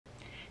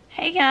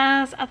Hey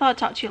guys, I thought I'd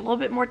talk to you a little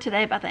bit more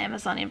today about the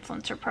Amazon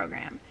Influencer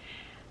Program.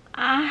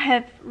 I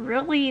have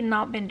really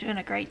not been doing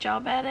a great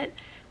job at it.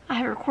 I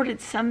have recorded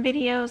some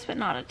videos, but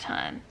not a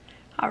ton.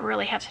 I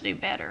really have to do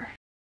better.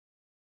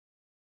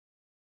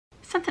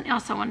 Something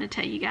else I wanted to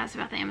tell you guys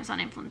about the Amazon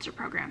Influencer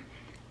Program.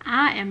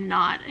 I am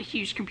not a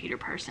huge computer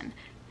person.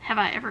 Have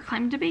I ever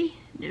claimed to be?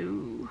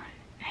 No.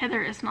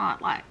 Heather is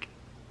not like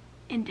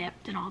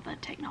in-depth in all the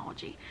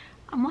technology.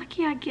 I'm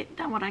lucky I get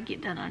done what I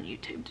get done on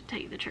YouTube, to tell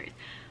you the truth.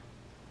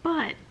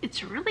 But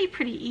it's really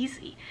pretty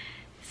easy.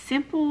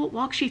 Simple,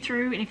 walks you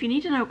through, and if you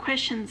need to know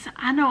questions,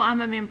 I know I'm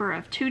a member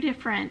of 2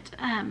 different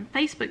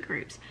Facebook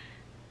groups.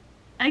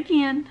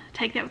 Again,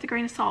 take that with a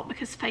grain of salt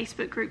because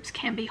Facebook groups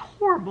can be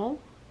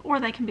horrible or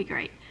they can be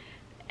great.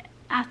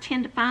 I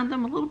tend to find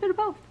them a little bit of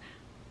both.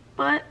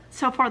 But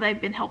so far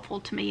they've been helpful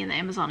to me in the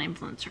Amazon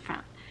Influencer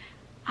Front.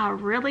 I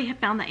really have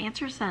found the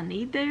answers I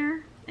need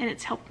there, and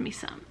it's helped me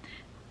some.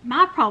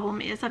 My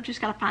problem is I've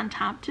just got to find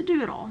time to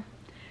do it all.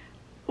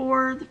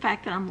 Or the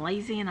fact that I'm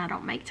lazy and I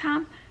don't make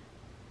time.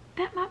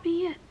 That might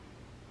be it.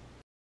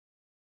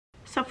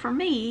 So for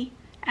me,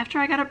 after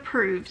I got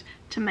approved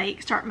to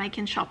start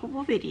making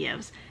shoppable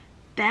videos,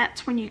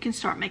 that's when you can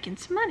start making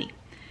some money.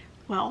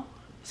 Well,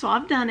 so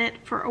I've done it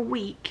for a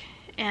week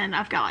and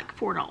I've got like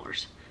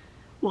 $4.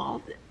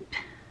 Well,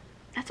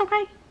 that's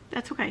okay.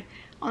 That's okay.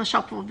 On the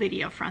shoppable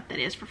video front, that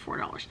is for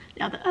 $4.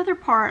 Now the other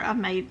part, I've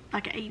made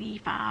like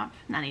 $85,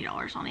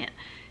 $90 on it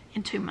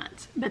in 2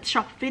 months. But the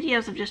shoppable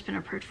videos have just been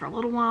approved for a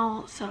little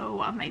while, so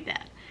I've made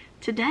that.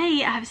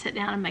 Today, I have sat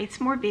down and made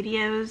some more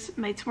videos,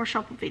 made some more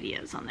shoppable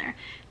videos on there.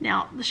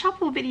 Now, the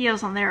shoppable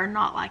videos on there are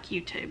not like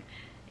YouTube.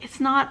 It's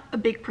not a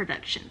big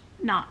production.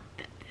 Not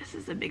that this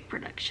is a big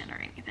production or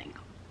anything.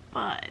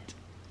 But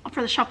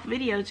for the shoppable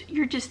videos,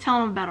 you're just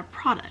telling them about a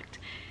product.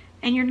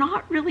 And you're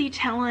not really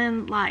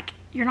telling, like,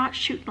 you're not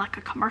shooting like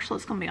a commercial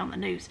that's going to be on the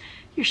news.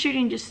 You're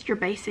shooting just your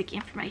basic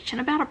information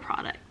about a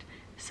product.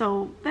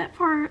 So that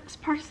part is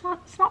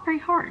it's not very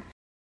hard.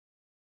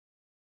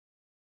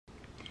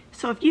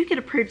 So if you get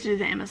approved to do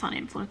the Amazon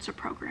Influencer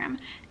Program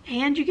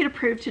and you get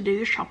approved to do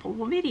the shoppable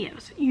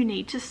videos, you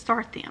need to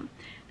start them.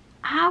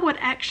 I would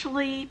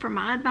actually, for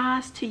my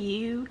advice to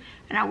you,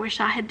 and I wish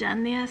I had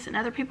done this and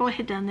other people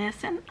had done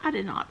this and I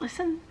did not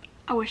listen.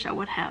 I wish I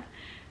would have.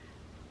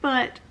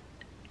 But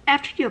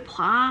after you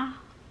apply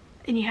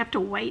and you have to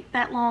wait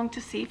that long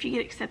to see if you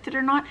get accepted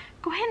or not,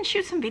 go ahead and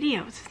shoot some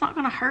videos. It's not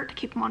going to hurt to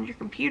keep them on your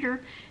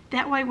computer.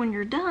 That way when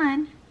you're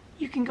done,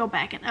 you can go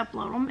back and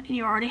upload them and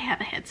you already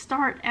have a head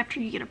start after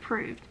you get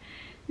approved.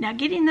 Now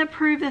getting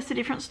approved, that's a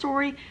different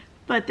story,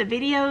 but the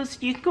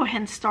videos, you can go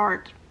ahead and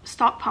start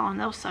stockpiling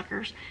those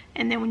suckers,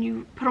 and then when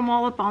you put them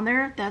all up on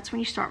there, that's when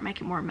you start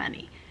making more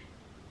money.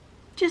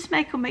 Just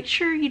make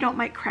sure you don't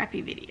make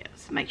crappy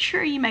videos. Make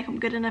sure you make them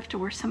good enough to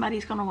where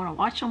somebody's going to want to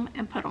watch them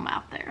and put them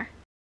out there.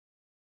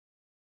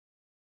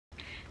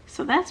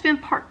 So that's been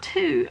part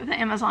 2 of the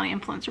Amazon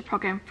Influencer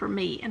Program for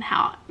me and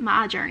how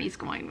my journey is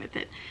going with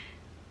it.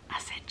 I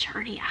said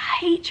journey. I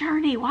hate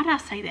journey. Why did I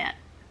say that?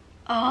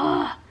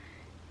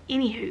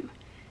 Anywho,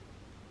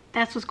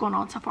 that's what's going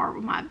on so far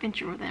with my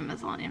adventure with the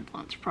Amazon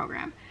Influencer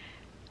Program.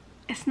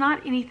 It's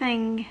not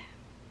anything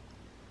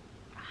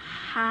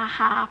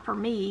high for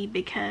me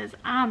because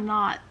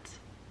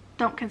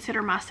don't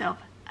consider myself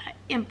an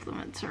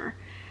influencer.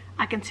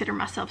 I consider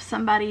myself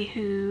somebody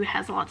who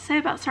has a lot to say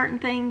about certain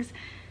things.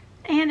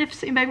 And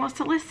if anybody wants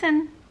to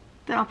listen,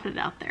 then I'll put it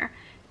out there.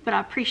 But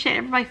I appreciate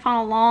everybody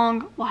following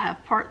along. We'll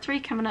have part 3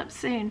 coming up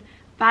soon.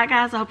 Bye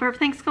guys, I hope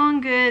everything's going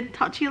good.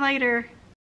 Talk to you later.